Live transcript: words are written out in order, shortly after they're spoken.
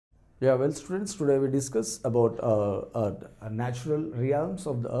Yeah, well, students, today we discuss about natural realms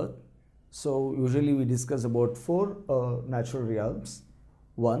of the earth. So usually we discuss about four natural realms.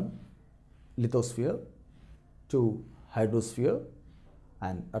 One, lithosphere. Two, hydrosphere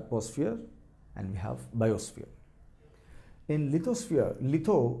and atmosphere, and we have biosphere. In lithosphere,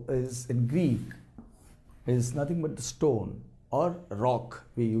 litho is in Greek is nothing but the stone or rock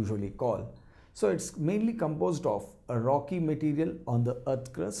we usually call. So it's mainly composed of a rocky material on the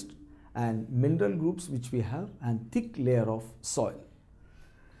earth crust and mineral groups which we have and thick layer of soil.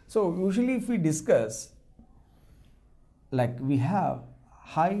 So usually if we discuss, like we have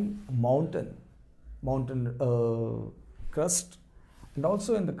high mountain crust, and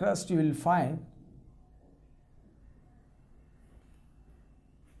also in the crust you will find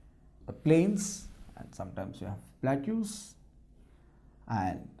plains, and sometimes you have plateaus,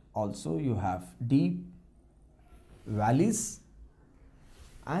 and also you have deep valleys,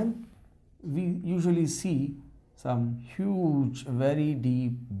 and we usually see some huge, very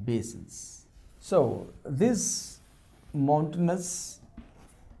deep basins. So this mountainous,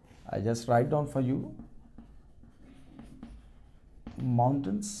 I just write down for you,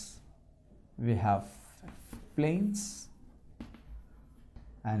 mountains, we have plains,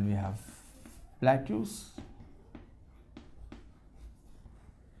 and we have plateaus,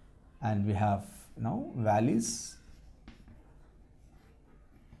 and we have valleys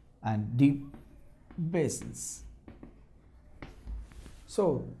and deep basins.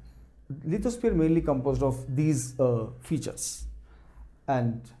 So lithosphere mainly composed of these features,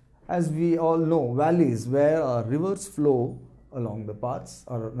 and as we all know, valleys where rivers flow along the paths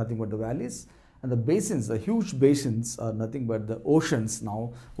are nothing but the valleys, and the basins, the huge basins, are nothing but the oceans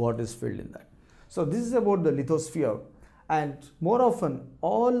now what is filled in that. So this is about the lithosphere, and more often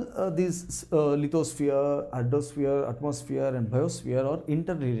all these lithosphere, hydrosphere, atmosphere and biosphere are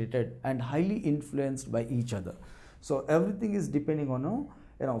interrelated and highly influenced by each other. So everything is depending on,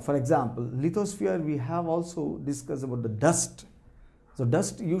 for example, lithosphere we have also discussed about the dust. So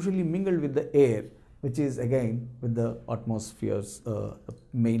dust usually mingled with the air, which is again with the atmosphere's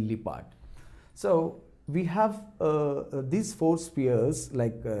mainly part. So we have these four spheres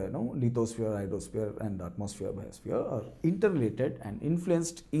like lithosphere, hydrosphere and atmosphere, biosphere are interrelated and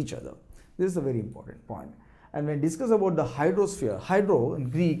influenced each other. This is a very important point. And when we discuss about the hydrosphere, hydro in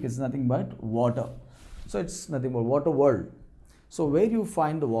Greek is nothing but water. So it's nothing but water world. So where you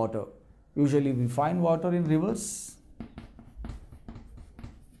find the water? Usually we find water in rivers,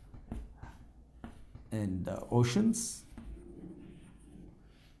 in the oceans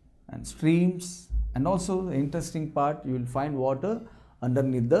and streams, and also the interesting part, you will find water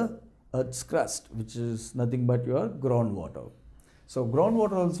underneath the earth's crust, which is nothing but your groundwater. So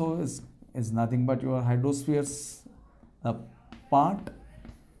groundwater also is nothing but your hydrosphere's part.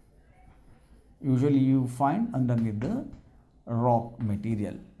 Usually you find underneath the rock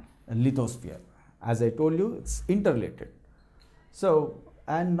material, lithosphere. As I told you, it's interrelated. So,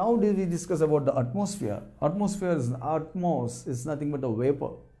 and now we discuss about the atmosphere. Atmosphere is nothing but a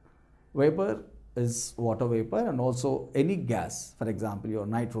vapor. Vapor is water vapor and also any gas, for example, your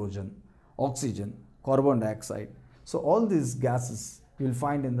nitrogen, oxygen, carbon dioxide. So all these gases you will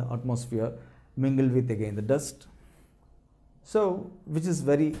find in the atmosphere mingled with again the dust. So which is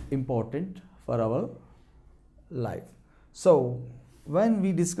very important for our life. So when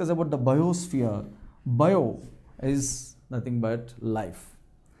we discuss about the biosphere, bio is nothing but life.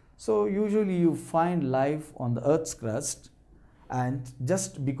 So usually you find life on the earth's crust, and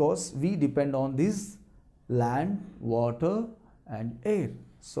just because we depend on this land, water and air.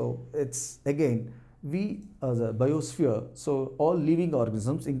 So it's again we as a biosphere, so all living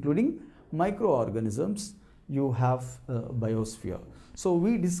organisms including microorganisms, you have a biosphere. So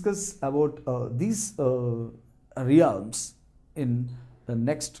we discuss about these realms in the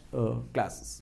next classes.